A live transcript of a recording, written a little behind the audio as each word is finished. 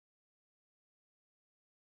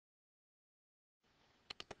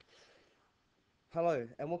Hello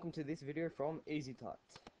and welcome to this video from EZtut.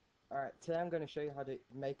 Alright, today I'm going to show you how to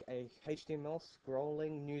make a HTML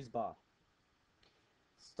scrolling news bar.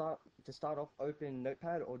 To start off, open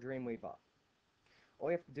Notepad or Dreamweaver.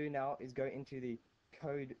 All you have to do now is go into the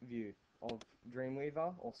code view of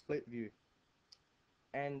Dreamweaver or split view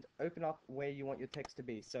and open up where you want your text to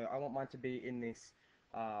be. So I want mine to be in this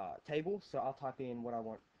table, so I'll type in what I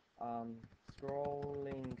want.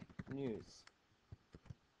 Scrolling news.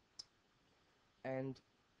 And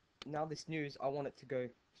now this news, I want it to go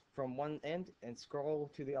from one end and scroll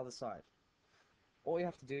to the other side. All you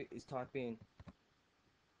have to do is type in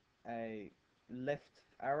a left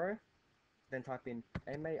arrow, then type in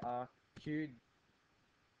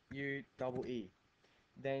marquee,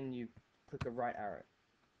 then you click a right arrow.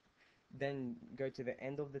 Then go to the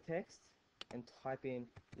end of the text and type in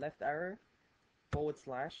left arrow /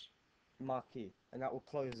 marquee, and that will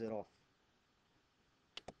close it off.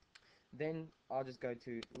 Then I'll just go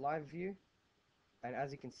to live view, and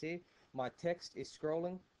as you can see, my text is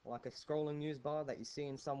scrolling like a scrolling news bar that you see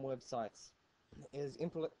in some websites. It is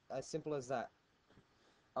as simple as that.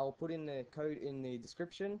 I'll put in the code in the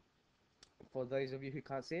description for those of you who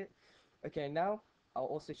can't see it. Okay, now I'll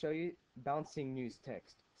also show you bouncing news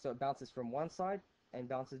text. So it bounces from one side and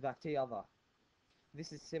bounces back to the other.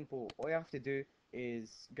 This is simple. All you have to do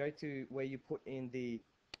is go to where you put in the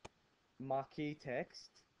marquee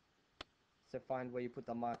text. So find where you put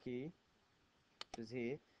the marquee, which is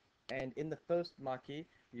here, and in the first marquee,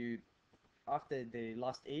 you, after the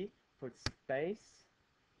last E, put space,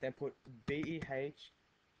 then put BEHAVIOR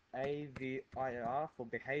for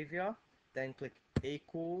behavior, then click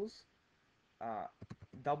equals,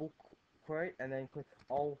 double quote, and then click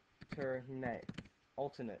alternate,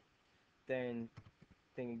 then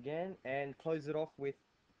thing again, and close it off with,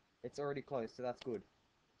 it's already closed, so that's good.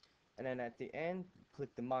 And then at the end,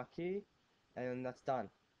 click the marquee, and then that's done.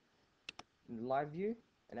 In the live view,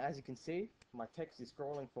 and as you can see, my text is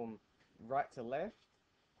scrolling from right to left,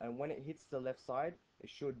 and when it hits the left side, it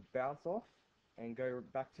should bounce off and go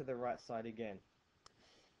back to the right side again.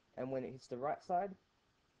 And when it hits the right side,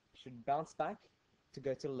 it should bounce back to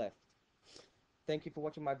go to the left. Thank you for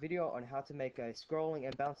watching my video on how to make a scrolling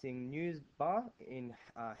and bouncing news bar in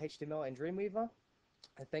HTML and Dreamweaver.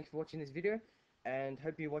 And thank you for watching this video, and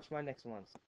hope you watch my next ones.